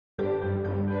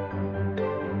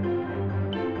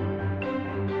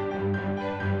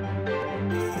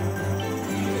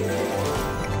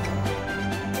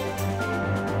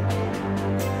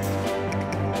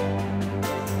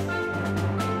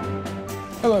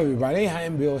Hello, everybody. I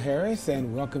am Bill Harris,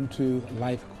 and welcome to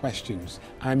Life Questions.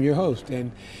 I'm your host,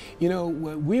 and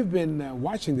we've been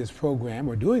watching this program,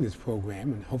 or doing this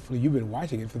program, and hopefully you've been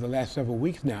watching it for the last several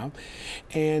weeks now,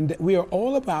 and we are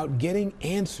all about getting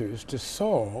answers to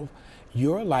solve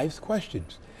your life's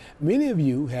questions. Many of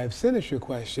you have sent us your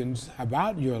questions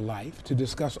about your life to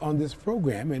discuss on this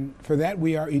program, and for that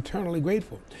we are eternally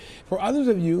grateful. For others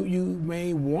of you, you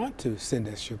may want to send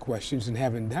us your questions and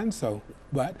haven't done so,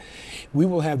 but we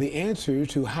will have the answer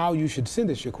to how you should send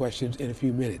us your questions in a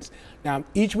few minutes. Now,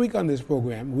 each week on this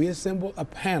program, we assemble a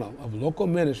panel of local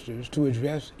ministers to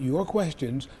address your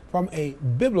questions from a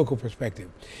biblical perspective.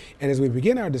 And as we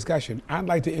begin our discussion, I'd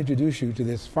like to introduce you to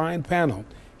this fine panel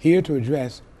here to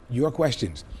address your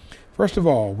questions. First of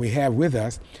all, we have with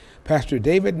us Pastor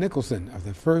David Nicholson of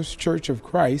the First Church of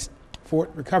Christ, Fort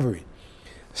Recovery.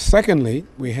 Secondly,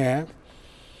 we have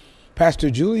Pastor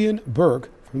Julian Burke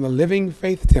from the Living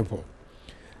Faith Temple.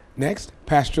 Next,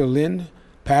 Pastor Lynn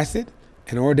Passett,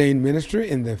 an ordained minister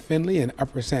in the Findlay and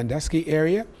Upper Sandusky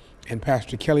area, and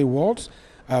Pastor Kelly Waltz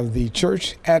of the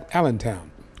church at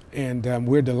Allentown. And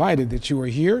we're delighted that you are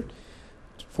here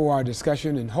for our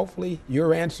discussion, and hopefully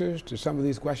your answers to some of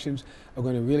these questions are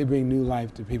going to really bring new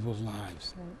life to people's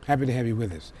lives. Happy to have you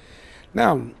with us.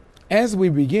 Now, as we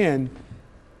begin,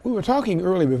 we were talking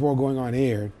earlier before going on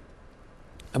air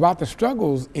about the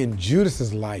struggles in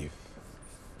Judas's life.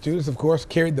 Judas, of course,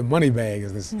 carried the money bag,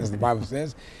 as the Bible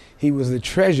says. He was the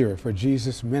treasurer for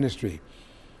Jesus' ministry,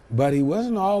 but he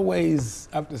wasn't always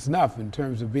up to snuff in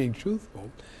terms of being truthful.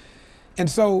 And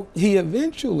so he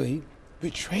eventually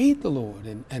betrayed the Lord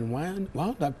and wound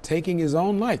up taking his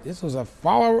own life. This was a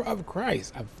follower of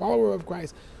Christ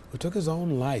who took his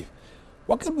own life.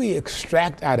 What could we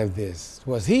extract out of this?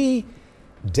 Was he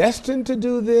destined to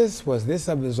do this? Was this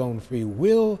of his own free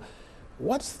will?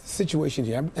 What's the situation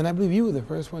here? And I believe you were the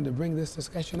first one to bring this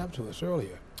discussion up to us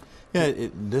earlier. Yeah,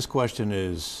 this question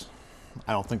is,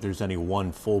 I don't think there's any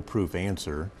one foolproof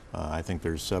answer. I think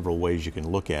there's several ways you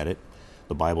can look at it.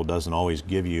 The Bible doesn't always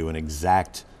give you an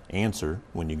exact answer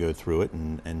when you go through it,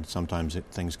 and sometimes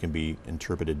things can be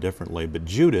interpreted differently. But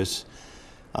Judas,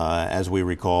 as we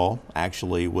recall,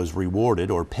 actually was rewarded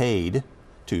or paid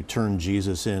to turn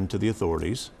Jesus in to the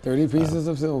authorities. 30 pieces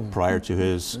of silver. Prior to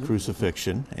his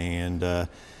crucifixion, and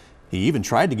he even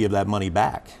tried to give that money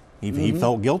back. He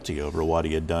felt guilty over what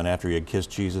he had done after he had kissed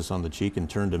Jesus on the cheek and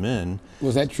turned him in.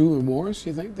 Was that true remorse,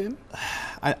 you think, then?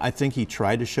 I think he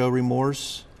tried to show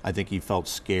remorse. I think he felt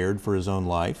scared for his own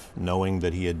life, knowing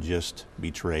that he had just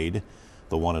betrayed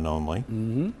the one and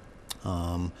only.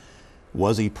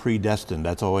 Was he predestined?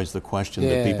 That's always the question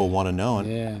that people want to know.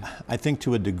 And I think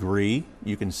to a degree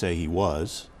you can say he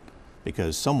was,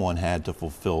 because someone had to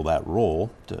fulfill that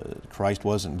role. Christ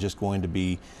wasn't just going to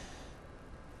be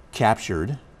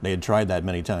captured. They had tried that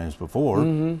many times before,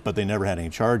 but they never had any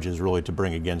charges really to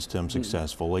bring against him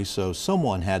successfully. So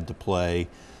someone had to play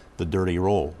the dirty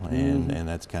role, and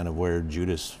that's kind of where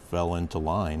Judas fell into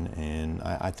line. And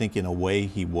I think in a way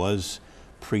he was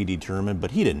predetermined,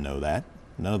 but he didn't know that.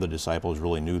 None of the disciples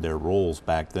really knew their roles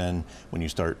back then when you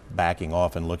start backing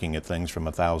off and looking at things from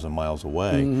 1,000 miles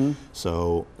away.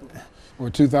 So, or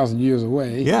 2,000 years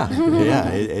away.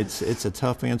 It's a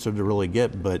tough answer to really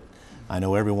get, but I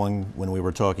know everyone, when we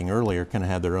were talking earlier, kind of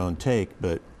had their own take,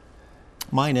 but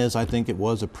mine is, I think it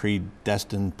was a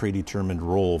predestined, predetermined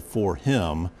role for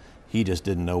him. He just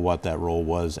didn't know what that role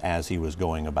was as he was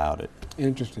going about it.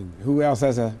 Interesting. Who else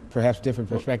has a perhaps different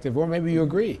perspective, or maybe you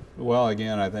agree? Well,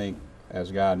 again, I think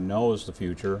as God knows the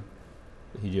future,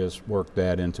 he just worked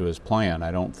that into his plan.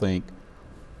 I don't think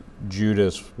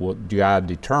God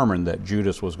determined that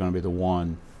Judas was going to be the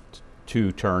one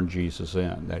to turn Jesus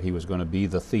in, that he was going to be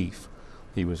the thief.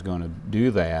 He was going to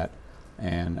do that,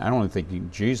 and I don't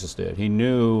think Jesus did. He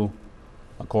knew,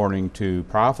 according to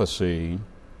prophecy,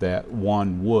 that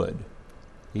one would.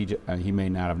 He may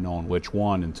not have known which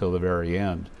one until the very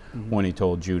end, when he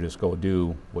told Judas, "Go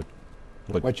do what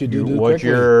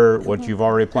you've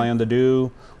already planned to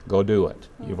do. Go do it.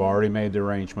 You've already made the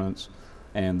arrangements."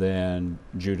 And then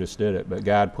Judas did it. But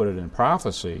God put it in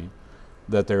prophecy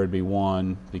that there would be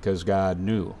one, because God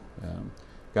knew.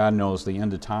 God knows the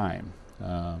end of time.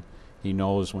 He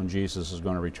knows when Jesus is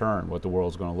going to return, what the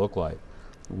world's going to look like.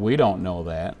 We don't know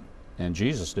that, and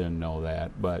Jesus didn't know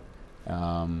that, but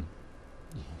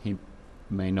he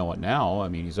may know it now. I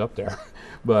mean, he's up there.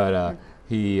 But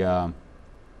he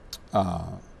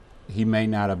may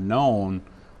not have known,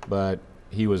 but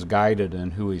he was guided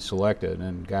in who he selected,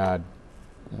 and God,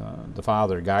 the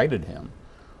Father, guided him.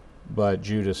 But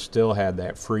Judas still had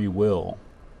that free will.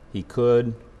 He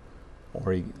could,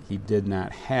 or he did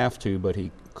not have to, but he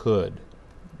could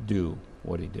do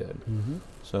what he did.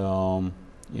 So,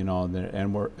 you know,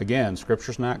 and we're, again,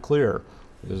 Scripture's not clear,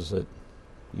 is it,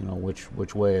 you know,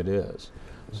 which way it is.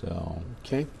 So.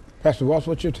 Okay. Pastor Walsh,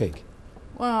 what's your take?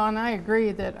 Well, and I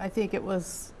agree that I think it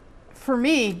was, for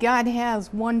me, God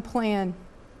has one plan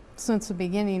since the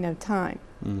beginning of time.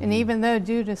 And even though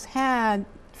Judas had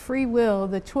free will,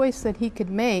 the choice that he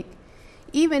could make,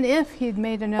 even if he'd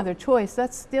made another choice,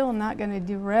 that's still not going to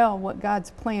derail what God's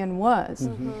plan was.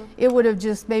 It would have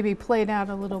just maybe played out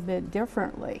a little bit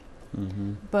differently.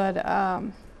 But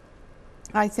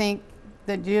I think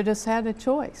that Judas had a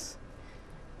choice.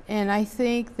 And I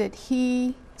think that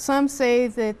some say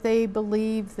that they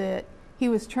believe that he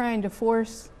was trying to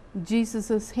force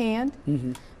Jesus's hand,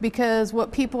 because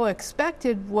what people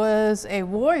expected was a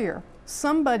warrior,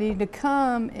 somebody to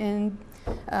come and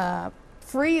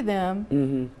free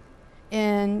them,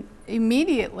 and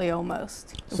immediately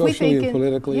almost. Socially and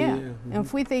politically. Yeah. And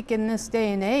if we think in this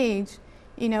day and age,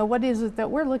 you know, what is it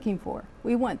that we're looking for?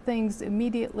 We want things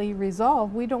immediately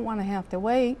resolved. We don't want to have to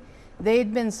wait.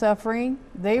 They'd been suffering.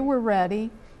 They were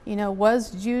ready. You know,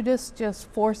 was Judas just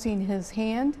forcing his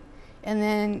hand? And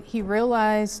then he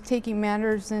realized, taking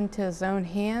matters into his own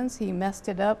hands, he messed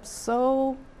it up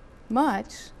so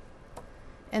much,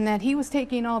 and that he was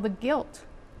taking all the guilt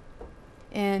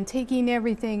and taking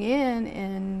everything in,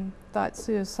 and thought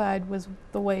suicide was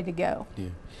the way to go. Yeah.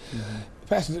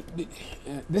 Pastor,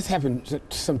 this happened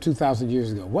some 2,000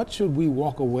 years ago. What should we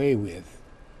walk away with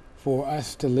for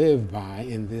us to live by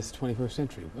in this 21st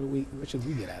century? What should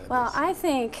we get out of this? Well, I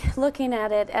think looking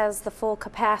at it as the full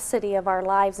capacity of our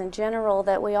lives in general,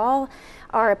 that we all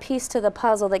are a piece to the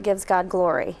puzzle that gives God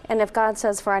glory. And if God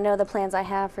says, "For I know the plans I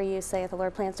have for you, saith the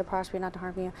Lord, plans to prosper you, not to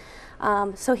harm you."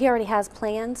 So he already has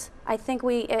plans. I think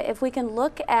if we can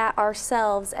look at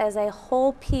ourselves as a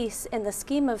whole piece in the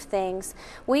scheme of things,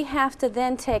 we have to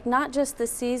then take not just the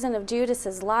season of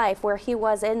Judas's life where he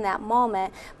was in that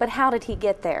moment, but how did he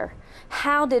get there?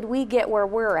 How did we get where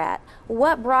we're at?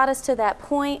 What brought us to that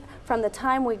point from the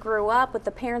time we grew up with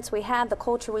the parents we had, the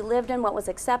culture we lived in, what was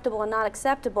acceptable and not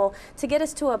acceptable, to get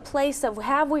us to a place of,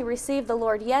 have we received the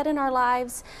Lord yet in our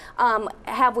lives?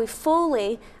 Have we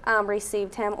fully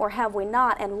received him, or have we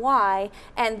not, and why?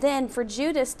 And then for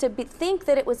Judas to think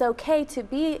that it was okay to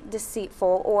be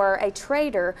deceitful or a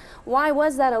traitor, why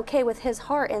was that okay with his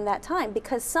heart in that time?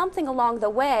 Because something along the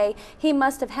way, he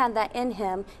must have had that in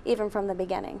him even from the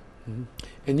beginning.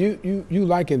 And you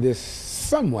liken this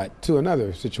somewhat to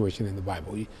another situation in the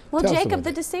Bible. Well, Jacob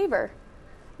the deceiver.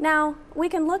 Now, we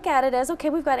can look at it as, okay,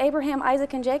 we've got Abraham,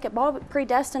 Isaac, and Jacob, all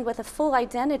predestined with a full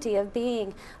identity of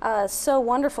being so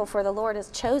wonderful for the Lord as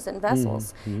chosen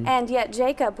vessels. And yet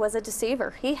Jacob was a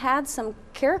deceiver. He had some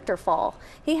character fall.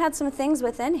 He had some things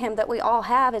within him that we all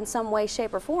have in some way,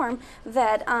 shape, or form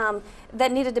that that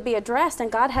needed to be addressed,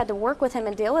 and God had to work with him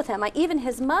and deal with him. Even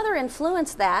his mother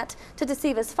influenced that to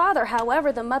deceive his father.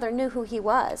 However, the mother knew who he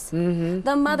was.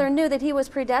 The mother knew that he was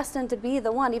predestined to be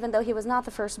the one, even though he was not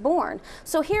the firstborn.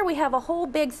 So here we have a whole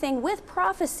big thing with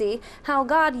prophecy, how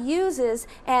God uses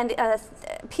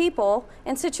people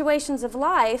in situations of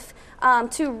life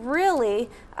to really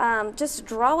just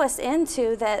draw us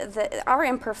into our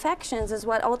imperfections is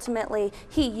what ultimately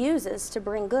he uses to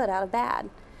bring good out of bad.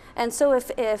 And so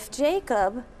if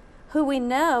Jacob, who we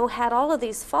know had all of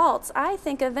these faults, I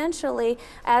think eventually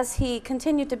as he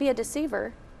continued to be a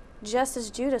deceiver, just as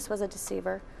Judas was a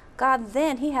deceiver, God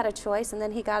then, he had a choice, and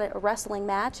then he got a wrestling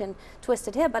match and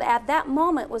twisted him. But at that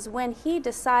moment was when he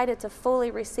decided to fully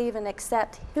receive and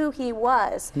accept who he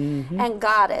was and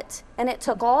got it. And it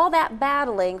took all that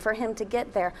battling for him to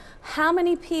get there. How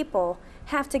many people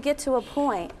have to get to a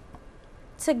point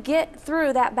to get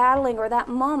through that battling or that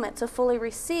moment to fully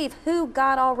receive who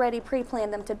God already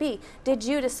pre-planned them to be? Did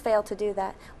Judas fail to do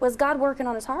that? Was God working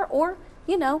on his heart? Or,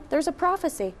 you know, there's a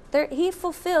prophecy. He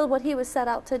fulfilled what he was set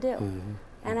out to do.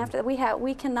 And after that,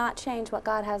 we cannot change what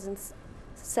God has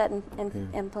set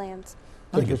in plans.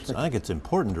 I think it's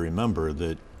important to remember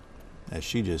that, as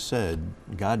she just said,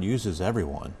 God uses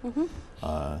everyone.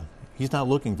 He's not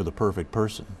looking for the perfect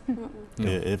person.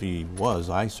 If he was,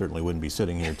 I certainly wouldn't be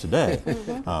sitting here today.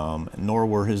 Nor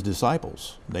were his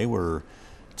disciples. They were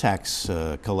tax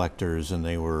collectors, and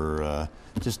they were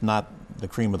just not the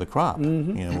cream of the crop. You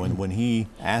know, when he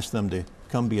asked them to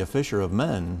come be a fisher of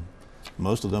men,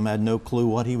 most of them had no clue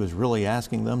what he was really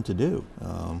asking them to do.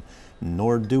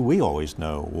 Nor do we always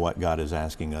know what God is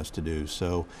asking us to do.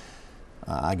 So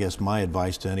I guess my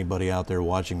advice to anybody out there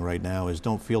watching right now is,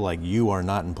 don't feel like you are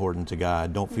not important to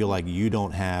God. Don't feel like you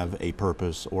don't have a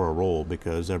purpose or a role,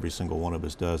 because every single one of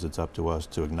us does. It's up to us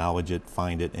to acknowledge it,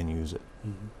 find it, and use it.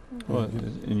 Well,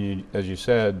 as you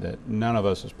said, that none of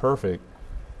us is perfect.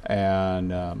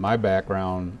 And my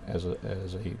background as a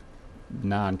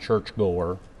non-church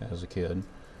goer as a kid,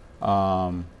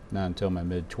 not until my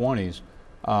mid-20s.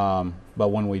 But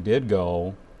when we did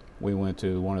go, we went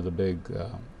to one of the big,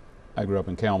 I grew up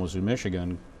in Kalamazoo,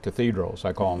 Michigan, cathedrals.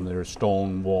 I call them. They're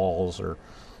stone walls, or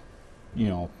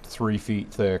 3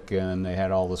 feet thick, and they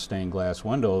had all the stained glass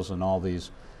windows, and all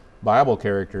these Bible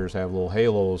characters have little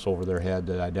halos over their head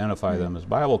that identify them as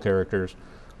Bible characters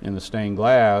in the stained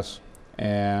glass.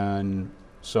 And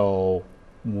so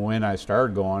when I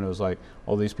started going, it was like,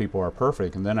 oh, these people are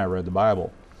perfect. And then I read the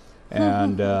Bible.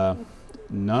 And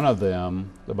none of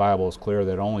them, the Bible is clear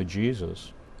that only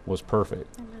Jesus was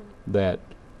perfect. That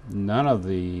none of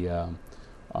the,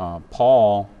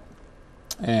 Paul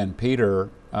and Peter,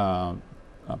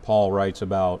 Paul writes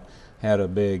about, had a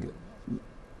big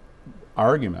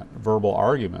verbal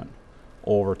argument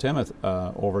over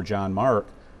over John Mark,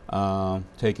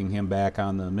 taking him back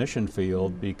on the mission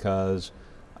field because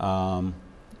John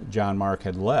Mark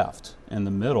had left in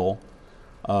the middle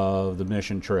of the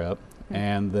mission trip,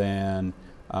 and then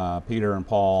Peter and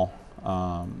Paul,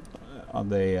 Paul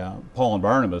and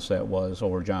Barnabas, that was,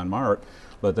 over John Mark,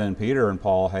 but then Peter and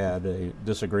Paul had a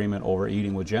disagreement over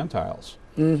eating with Gentiles,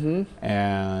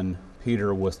 and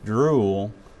Peter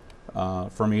withdrew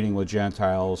from eating with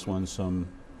Gentiles when some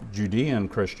Judean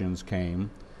Christians came,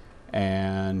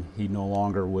 and he no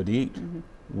longer would eat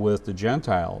with the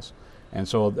Gentiles. And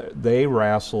so they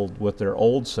wrestled with their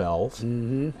old self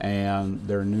and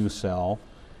their new self,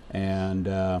 and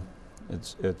they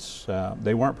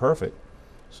weren't perfect.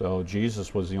 So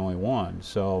Jesus was the only one.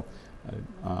 So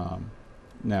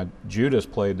now Judas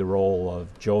played the role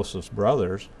of Joseph's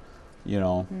brothers.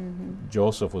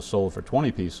 Joseph was sold for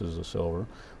 20 pieces of silver,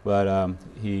 but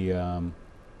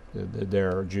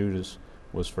Judas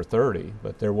was for 30.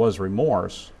 But there was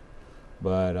remorse.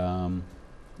 But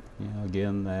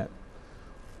again,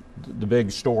 the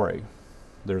big story.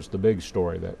 There's the big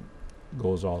story that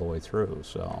goes all the way through.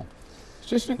 So it's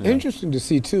just interesting to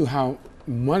see too how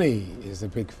money is a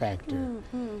big factor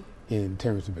in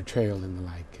terms of betrayal and the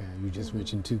like. You just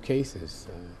mentioned 2 cases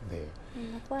there.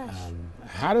 In the flesh.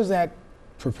 How does that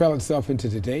propel itself into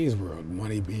today's world,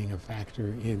 money being a factor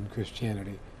in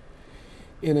Christianity,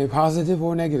 in a positive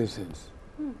or negative sense?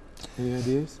 Any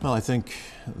ideas? Well, I think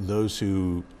those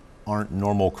who aren't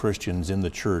normal Christians in the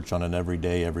church on an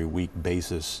everyday, every week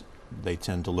basis, they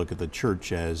tend to look at the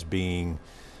church as being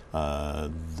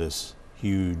this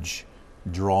huge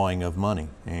drawing of money.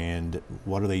 And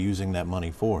what are they using that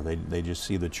money for? They just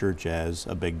see the church as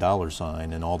a big dollar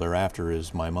sign, and all they're after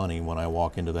is my money when I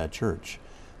walk into that church.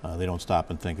 They don't stop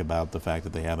and think about the fact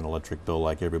that they have an electric bill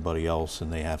like everybody else,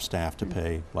 and they have staff to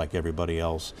pay like everybody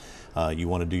else. You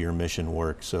want to do your mission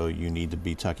work, so you need to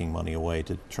be tucking money away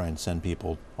to try and send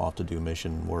people off to do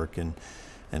mission work, and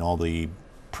all the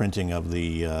printing of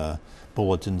the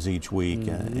bulletins each week,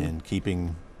 and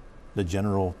keeping the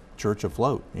general church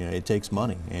afloat. It takes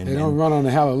money. And they don't run on the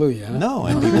hallelujah. Huh? No,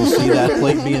 and people see that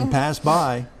plate being passed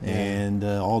by, and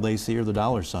all they see are the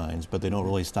dollar signs, but they don't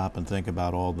really stop and think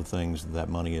about all the things that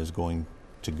money is going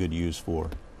to good use for,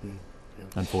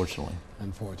 unfortunately.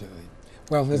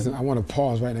 Well, listen, I want to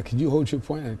pause right now. Can you hold your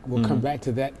point? And we'll come back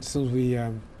to that as soon as we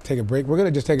take a break. We're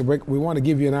going to just take a break. We want to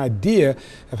give you an idea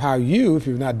of how you, if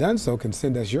you've not done so, can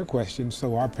send us your questions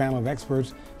so our panel of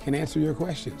experts can answer your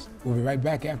questions. We'll be right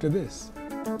back after this.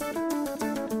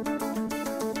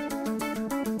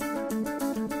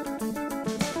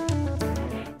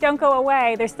 Don't go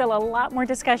away. There's still a lot more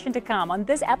discussion to come on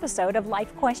this episode of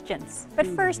Life Questions. But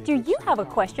first, do you have a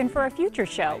question for a future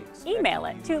show? Email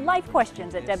it to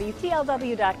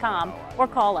lifequestions@wtlw.com or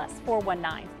call us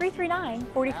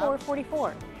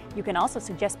 419-339-4444. You can also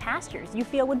suggest pastors you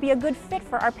feel would be a good fit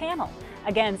for our panel.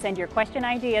 Again, send your question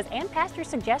ideas and pastor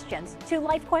suggestions to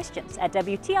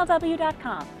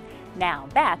lifequestions@wtlw.com. Now,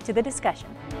 back to the discussion.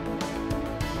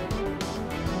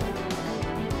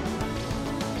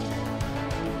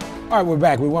 All right, we're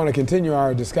back. We want to continue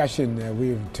our discussion.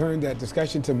 We've turned that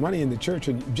discussion to money in the church.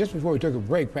 And just before we took a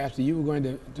break, Pastor, you were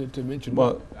going to mention...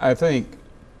 Well, I think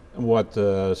what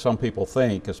some people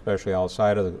think, especially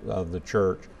outside of the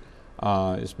church,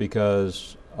 is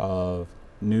because of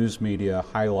news media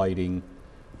highlighting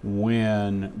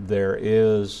when there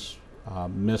is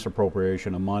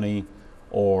misappropriation of money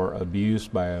or abuse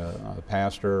by a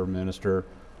pastor or minister.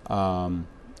 When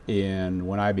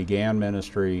I began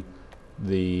ministry,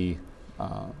 the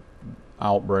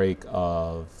outbreak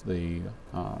of the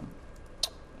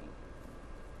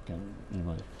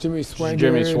Jimmy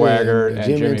Swaggart and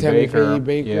Jimmy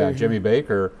Bakker. Jimmy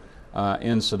Bakker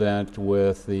incident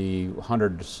with the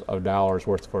hundreds of dollars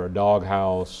worth for a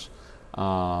doghouse,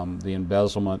 the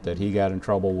embezzlement that he got in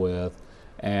trouble with,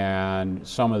 and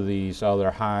some of these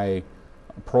other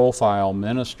high-profile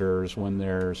ministers, when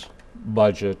there's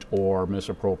budget or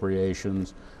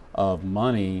misappropriations of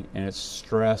money, and it's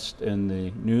stressed in the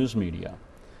news media.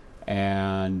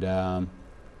 And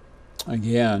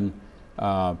again,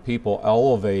 people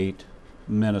elevate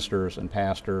ministers and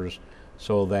pastors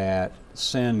so that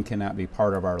sin cannot be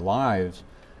part of our lives,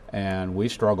 and we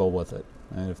struggle with it.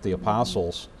 And if the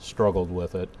apostles struggled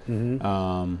with it,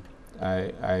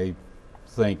 I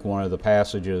think one of the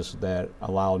passages that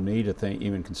allowed me to think,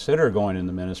 even consider going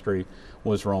into ministry,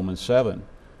 was Romans 7,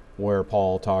 where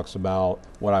Paul talks about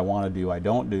what I want to do, I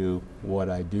don't do, what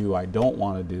I do, I don't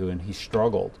want to do, and he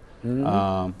struggled.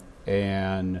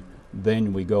 And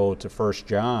then we go to 1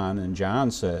 John, and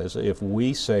John says, if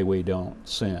we say we don't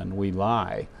sin, we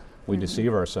lie, we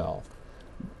deceive ourselves.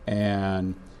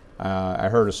 And I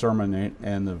heard a sermon,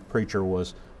 and the preacher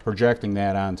was projecting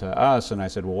that onto us, and I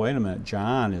said, well, wait a minute,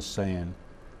 John is saying,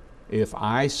 if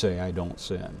I say I don't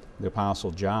sin, the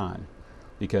Apostle John,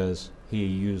 because he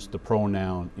used the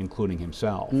pronoun including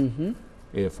himself.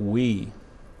 If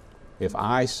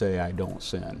I say I don't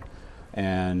sin.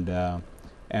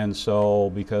 And so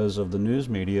because of the news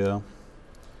media,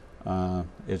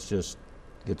 it's just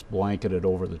gets blanketed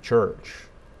over the church,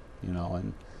 you know,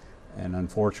 and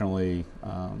unfortunately,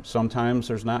 sometimes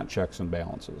there's not checks and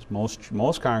balances.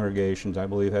 Most congregations, I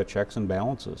believe, have checks and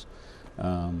balances,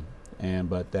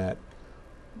 but that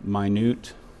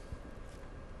minute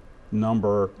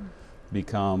number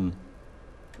become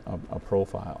a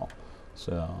profile.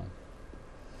 So.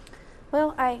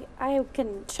 Well, I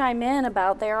can chime in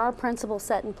about there are principles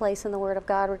set in place in the Word of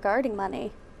God regarding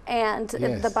money. And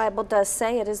the Bible does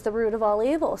say it is the root of all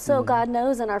evil. So God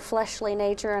knows in our fleshly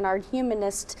nature and our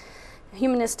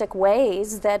humanistic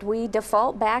ways that we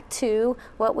default back to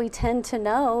what we tend to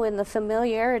know in the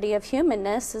familiarity of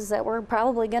humanness, is that we're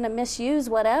probably going to misuse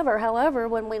whatever. However,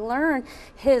 when we learn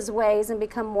his ways and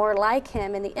become more like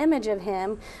him in the image of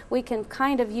him, we can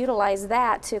kind of utilize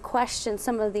that to question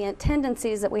some of the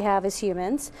tendencies that we have as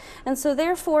humans. And so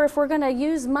therefore, if we're going to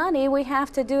use money, we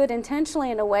have to do it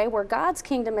intentionally in a way where God's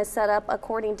kingdom is set up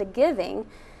according to giving.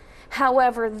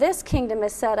 However, this kingdom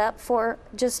is set up for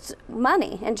just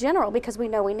money in general, because we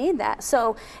know we need that.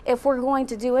 So if we're going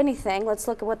to do anything, let's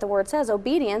look at what the word says.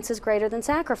 Obedience is greater than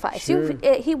sacrifice.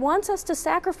 He wants us to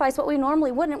sacrifice what we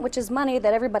normally wouldn't, which is money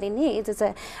that everybody needs. It's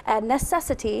a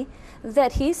necessity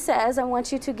that he says, I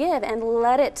want you to give, and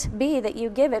let it be that you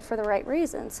give it for the right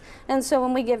reasons. And so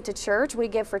when we give to church, we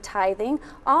give for tithing.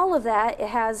 All of that, it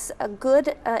has a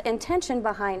good intention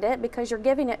behind it, because you're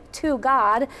giving it to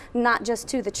God, not just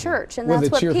to the church. And with that's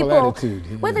a what cheerful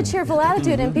attitude. With a cheerful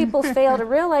attitude, and people fail to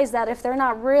realize that if they're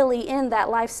not really in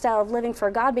that lifestyle of living for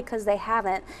God, because they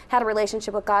haven't had a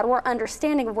relationship with God or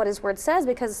understanding of what his word says,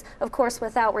 because of course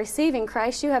without receiving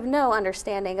Christ you have no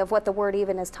understanding of what the word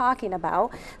even is talking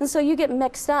about, and so you get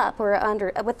mixed up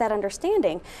with that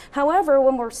understanding. However,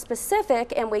 when we're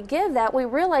specific and we give that, we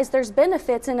realize there's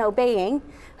benefits in obeying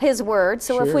his word.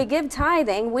 So if we give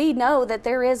tithing, we know that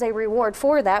there is a reward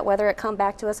for that, whether it come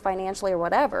back to us financially or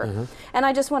whatever. And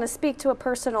I just want to speak to a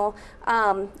personal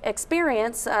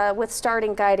experience with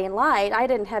starting Guiding Light. I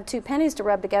didn't have 2 pennies to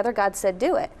rub together. God said,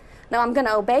 do it. Now I'm going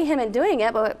to obey him in doing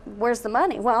it, but where's the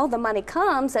money? Well, the money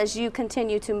comes as you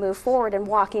continue to move forward and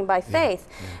walking by faith.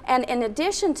 And in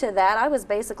addition to that, I was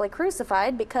basically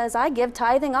crucified because I give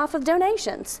tithing off of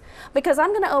donations, because I'm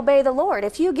going to obey the Lord.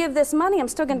 If you give this money, I'm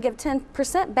still going to give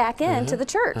 10% back into the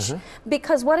church.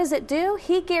 Because what does it do?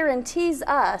 He guarantees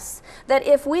us that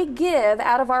if we give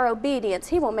out of our obedience,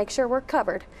 he will make sure we're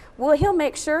covered. Well, he'll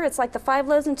make sure, it's like the 5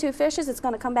 loaves and 2 fishes, it's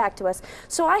going to come back to us.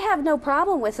 So I have no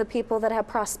problem with the people that have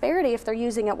prosperity if they're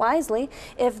using it wisely.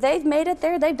 If they've made it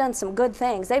there, they've done some good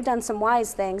things. They've done some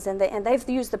wise things, and they've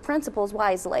used the principles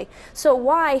wisely. So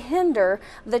why hinder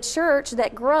the church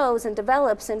that grows and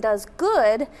develops and does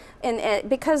good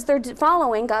because they're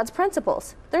following God's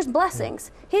principles? There's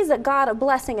blessings. He's a God of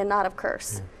blessing and not of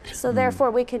curse. So therefore,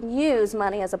 we can use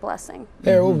money as a blessing.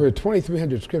 There are over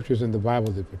 2,300 scriptures in the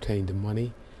Bible that pertain to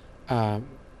money.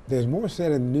 There's more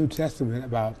said in the New Testament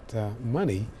about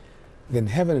money than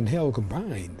heaven and hell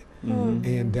combined.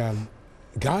 And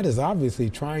God is obviously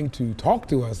trying to talk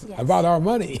to us about our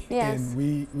money, and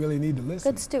we really need to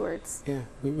listen. Good stewards. Yeah,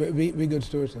 we good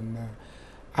stewards. And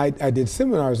I did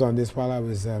seminars on this while I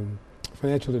was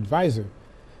financial advisor.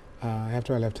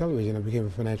 After I left television, I became a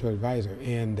financial advisor.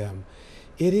 And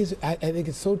I think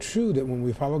it's so true that when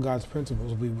we follow God's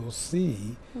principles, we will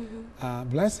see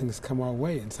blessings come our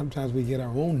way. And sometimes we get our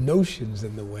own notions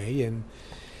in the way.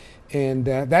 And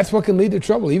that's what can lead to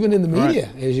trouble, even in the media,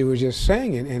 as you were just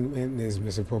saying. And there's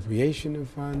misappropriation of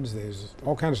funds, there's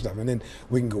all kinds of stuff. And then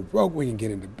we can go broke, we can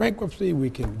get into bankruptcy, we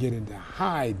can get into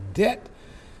high debt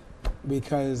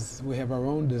because we have our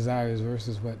own desires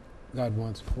versus what God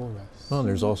wants for us. Well,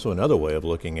 there's also another way of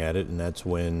looking at it, and that's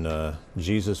when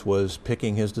Jesus was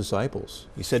picking his disciples.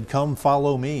 He said, "Come,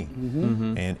 follow me."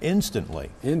 And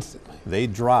instantly, they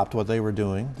dropped what they were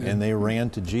doing and they ran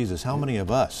to Jesus. How many of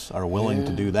us are willing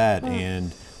to do that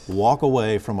and walk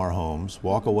away from our homes,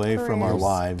 walk away from our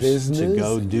lives to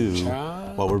go do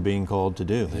what we're being called to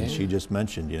do? And she just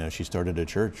mentioned, you know, she started a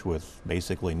church with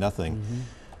basically nothing.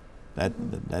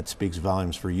 That speaks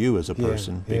volumes for you as a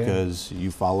person because you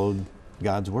followed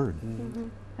God's word.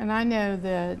 And I know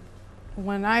that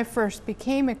when I first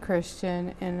became a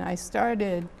Christian and I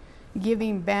started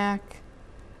giving back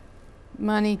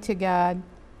money to God,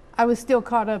 I was still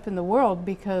caught up in the world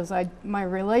because my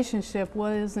relationship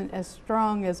wasn't as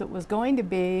strong as it was going to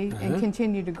be and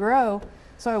continue to grow.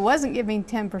 So I wasn't giving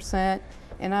 10%,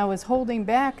 and I was holding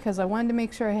back because I wanted to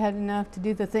make sure I had enough to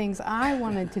do the things I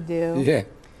wanted to do.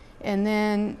 And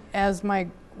then as my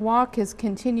walk has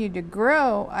continued to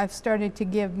grow, I've started to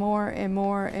give more and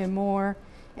more and more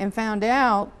and found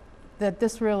out that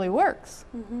this really works.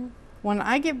 When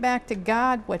I give back to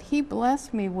God what he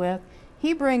blessed me with,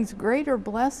 he brings greater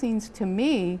blessings to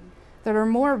me that are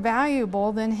more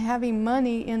valuable than having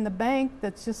money in the bank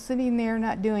that's just sitting there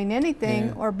not doing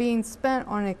anything or being spent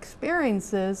on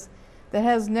experiences that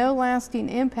has no lasting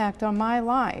impact on my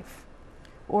life,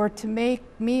 or to make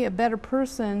me a better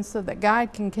person so that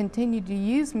God can continue to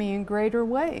use me in greater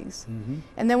ways.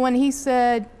 And then when he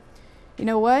said, you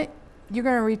know what, you're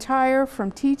going to retire from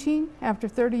teaching after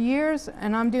 30 years,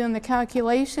 and I'm doing the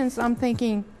calculations, I'm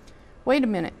thinking, wait a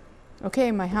minute,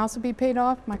 okay, my house will be paid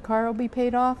off, my car will be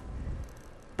paid off,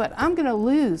 but I'm going to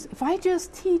lose. If I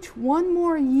just teach one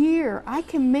more year, I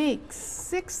can make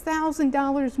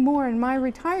 $6,000 more in my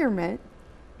retirement.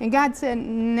 And God said,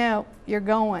 no, you're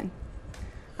going.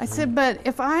 I said, but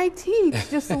if I teach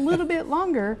just a little bit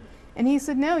longer, and he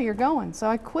said, no, you're going. So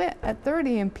I quit at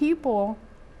 30, and people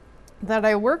that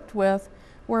I worked with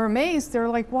were amazed. They're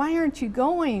like, why aren't you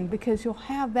going? Because you'll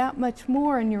have that much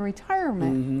more in your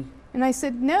retirement. And I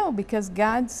said, no, because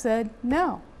God said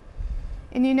no.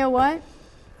 And you know what?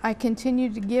 I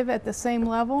continue to give at the same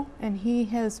level, and he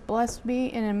has blessed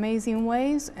me in amazing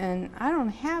ways, and I don't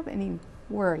have any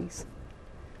worries,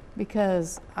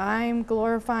 because I'm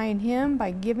glorifying him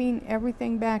by giving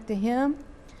everything back to him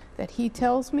that he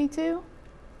tells me to.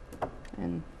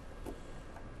 And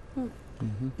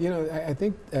you know, I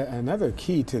think another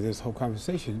key to this whole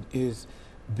conversation is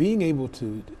being able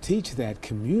to teach that,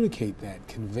 communicate that,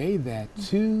 convey that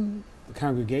to the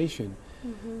congregation,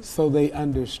 so they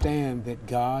understand that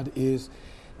God is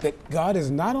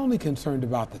not only concerned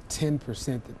about the 10%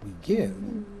 that we give,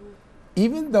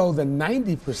 even though the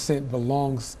 90%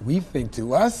 belongs, we think,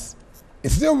 to us, it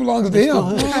still belongs to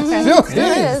him. Still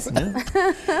his.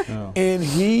 And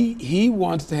he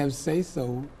wants to have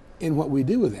say-so in what we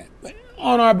do with that,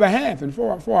 on our behalf and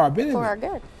for our benefit. For our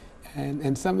good.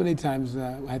 And so many times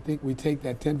I think we take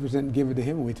that 10% and give it to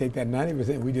him, and we take that 90%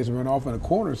 and we just run off in a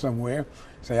corner somewhere,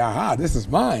 say, aha, this is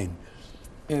mine.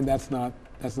 And that's not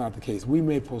the case. We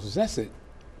may possess it,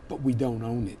 but we don't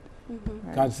own it.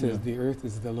 God says the earth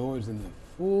is the Lord's and the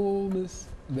fullness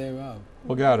thereof.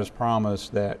 Well, God has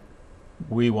promised that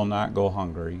we will not go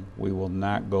hungry, we will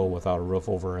not go without a roof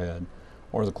overhead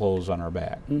or the clothes on our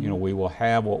back. You know, we will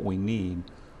have what we need.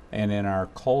 And in our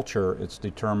culture, it's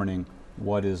determining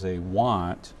what is a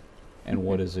want and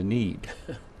what is a need.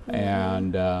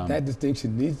 And that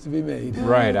distinction needs to be made.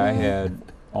 Right. I had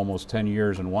almost 10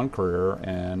 years in one career,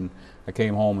 and I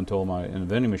came home and told in the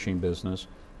vending machine business,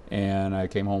 and I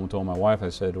came home and told my wife, I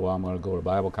said, well, I'm going to go to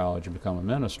Bible college and become a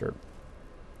minister.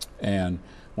 And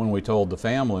when we told the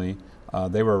family,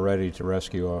 they were ready to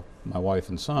rescue my wife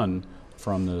and son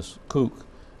from this kook.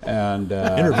 And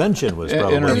intervention was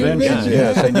probably intervention.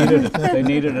 Yes, they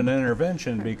needed an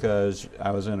intervention because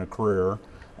I was in a career,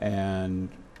 and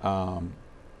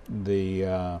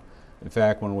in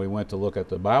fact, when we went to look at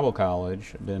the Bible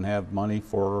college, didn't have money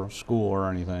for school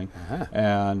or anything,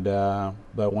 and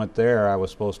but went there. I was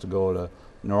supposed to go to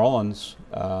New Orleans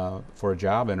for a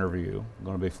job interview. I'm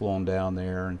going to be flown down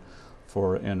there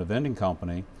in a vending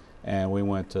company, and we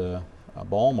went to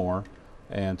Baltimore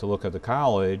and to look at the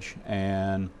college,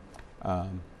 and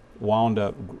wound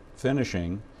up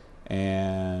finishing,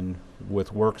 and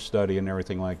with work study and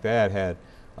everything like that, had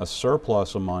a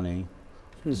surplus of money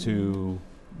to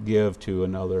give to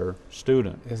another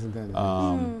student. Isn't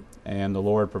that and the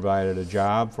Lord provided a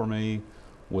job for me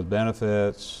with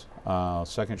benefits,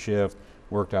 Second shift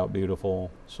worked out beautiful,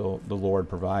 so the Lord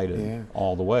provided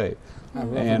all the way.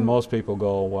 And most people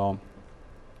go, well,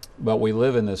 but we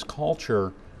live in this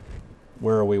culture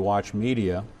where we watch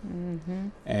media,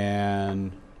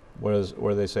 and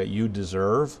where they say you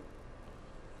deserve,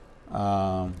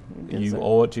 you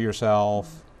owe it to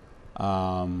yourself,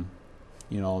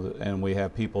 you know, and we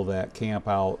have people that camp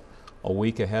out a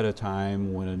week ahead of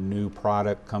time when a new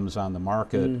product comes on the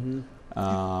market,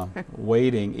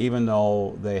 waiting, even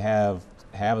though they have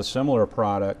a similar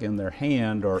product in their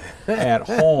hand or at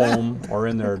home or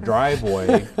in their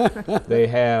driveway. They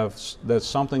have that's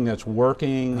something that's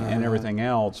working and everything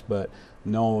else, but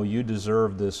no, you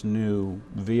deserve this new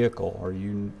vehicle, or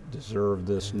you deserve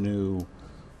this new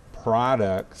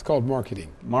product. It's called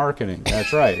marketing. Marketing,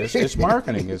 that's right. It's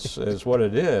marketing, is what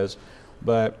it is,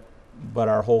 but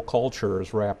our whole culture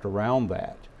is wrapped around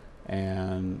that.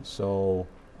 And so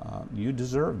you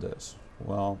deserve this.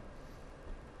 Well,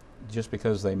 just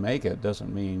because they make it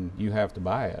doesn't mean you have to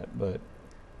buy it, but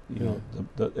you know,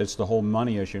 it's the whole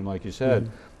money issue. And like you said,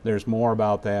 there's more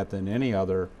about that than any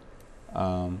other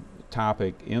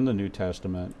topic in the New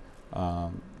Testament,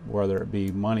 whether it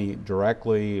be money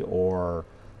directly or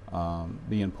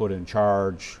being put in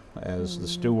charge as the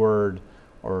steward,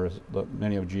 or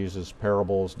many of Jesus'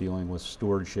 parables dealing with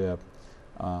stewardship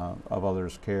of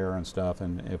others' care and stuff.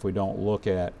 And if we don't look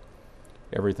at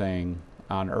everything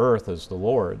on earth as the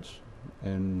Lord's,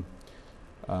 and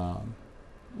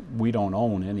we don't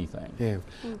own anything. Yeah,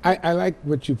 I like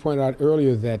what you pointed out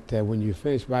earlier, that when you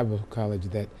finished Bible college,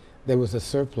 that there was a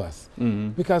surplus,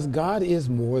 because God is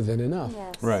more than enough.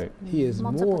 Yes. Right. He is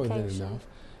more than enough,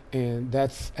 and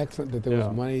that's excellent that there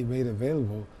was money made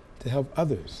available to help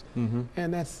others,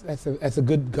 and that's a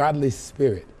good godly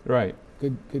spirit. Right.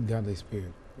 Good godly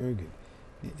spirit. Very good.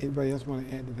 Anybody else want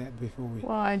to add to that before we?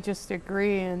 Well, I just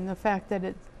agree, and the fact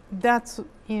that that's,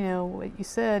 you know, what you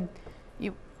said,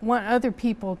 you want other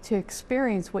people to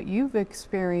experience what you've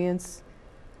experienced,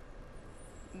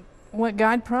 what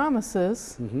God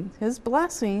promises, His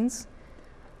blessings.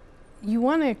 You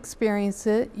want to experience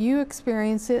it, you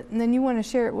experience it, and then you want to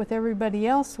share it with everybody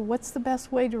else. What's the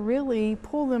best way to really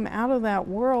pull them out of that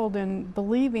world and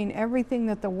believing everything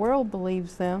that the world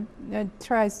believes them,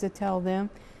 tries to tell them,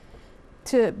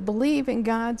 to believe in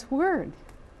God's word,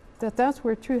 that's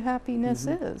where true happiness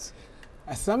is.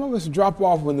 Some of us drop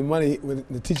off when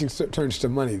the teaching turns to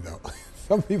money, though.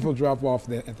 Some people drop off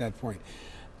at that point.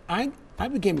 I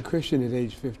became a Christian at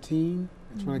age 15.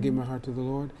 That's when I gave my heart to the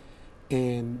Lord,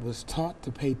 and was taught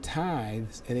to pay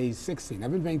tithes at age 16.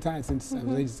 I've been paying tithes since I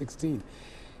was age 16.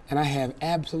 And I have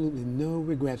absolutely no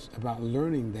regrets about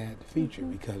learning that feature,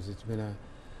 because it's been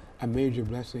a major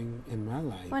blessing in my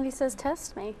life. When He says,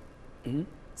 test me.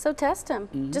 So test Him.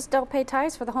 Just don't pay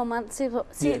tithes for the whole month. See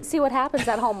what happens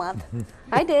that whole month.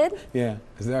 I did. Yeah,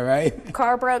 is that right?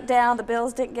 Car broke down. The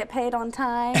bills didn't get paid on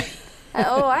time.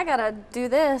 Oh, I gotta do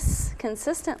this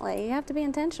consistently. You have to be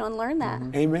intentional and learn that.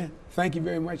 Amen. Thank you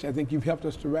very much. I think you've helped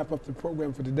us to wrap up the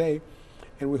program for today,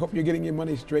 and we hope you're getting your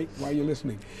money straight while you're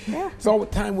listening. Yeah. That's all the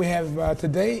time we have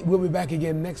today. We'll be back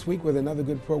again next week with another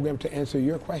good program to answer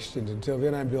your questions. Until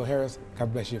then, I'm Bill Harris.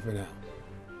 God bless you for now.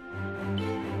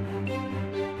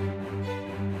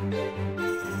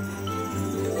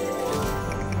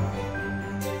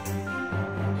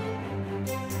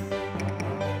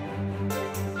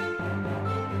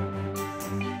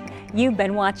 You've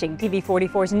been watching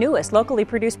TV44's newest locally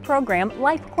produced program,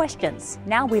 Life Questions.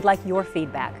 Now we'd like your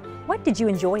feedback. What did you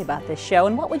enjoy about this show,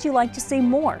 and what would you like to see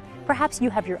more? Perhaps you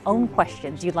have your own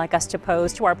questions you'd like us to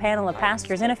pose to our panel of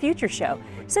pastors in a future show.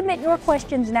 Submit your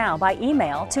questions now by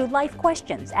email to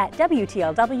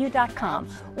lifequestions@wtlw.com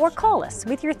or call us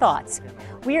with your thoughts.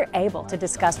 We're able to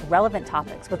discuss relevant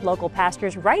topics with local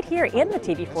pastors right here in the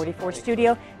TV44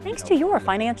 studio thanks to your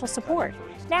financial support.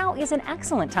 Now is an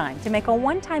excellent time to make a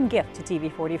one-time gift to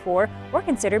TV44 or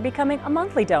consider becoming a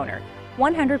monthly donor.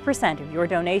 100% of your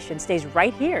donation stays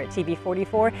right here at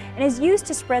TV44 and is used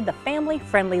to spread the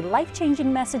family-friendly,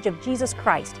 life-changing message of Jesus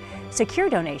Christ. Secure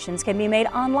donations can be made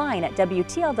online at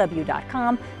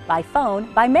WTLW.com, by phone,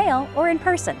 by mail, or in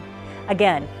person.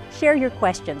 Again, share your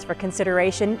questions for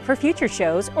consideration for future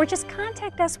shows, or just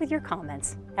contact us with your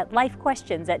comments at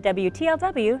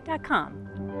lifequestions@WTLW.com.